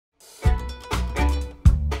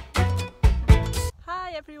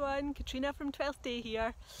Hi everyone, Catriona from 12th Day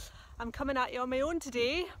here. I'm coming at you on my own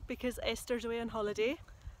today because Esther's away on holiday.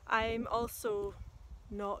 I'm also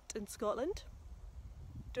not in Scotland.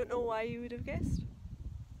 Don't know why you would have guessed.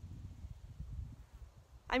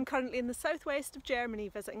 I'm currently in the southwest of Germany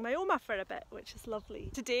visiting my Oma for a bit, which is lovely.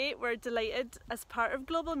 Today we're delighted as part of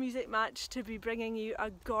Global Music Match to be bringing you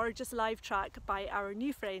a gorgeous live track by our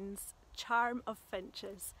new friends Charm of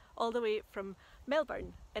Finches, all the way from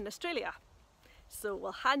Melbourne in Australia. So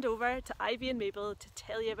we'll hand over to Ivy and Mabel to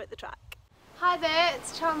tell you about the track. Hi there,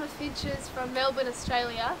 it's Charm of Finches from Melbourne,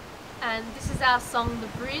 Australia, and this is our song The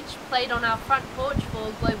Bridge, played on our front porch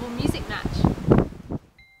for Global Music Match.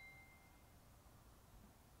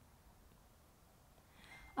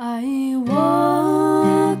 I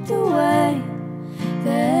walked the way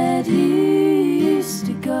that you used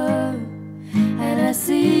to go, and I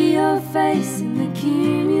see your face in the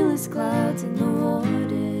cumulus clouds in the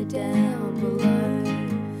water down below.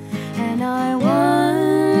 And I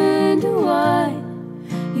wonder why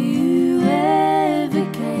you ever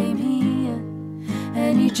came here,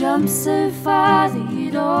 and you jumped so far that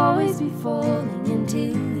you'd always be falling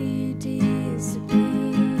until you disappear.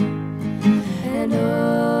 And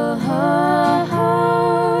oh,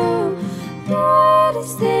 what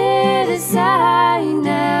is there to say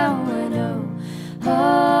now? And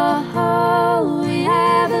all we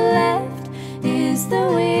have left is the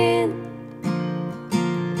wind.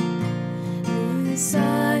 The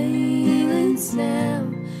silence now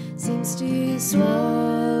seems to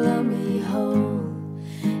swallow me whole,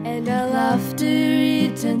 and our laughter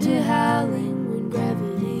returned to howling when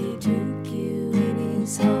gravity took you in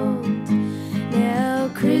his hold. Now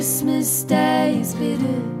Christmas Day is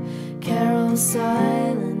bitter, carols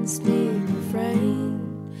silenced me refrain,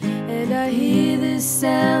 and I hear the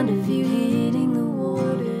sound of you hitting the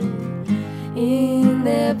water in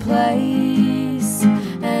their place.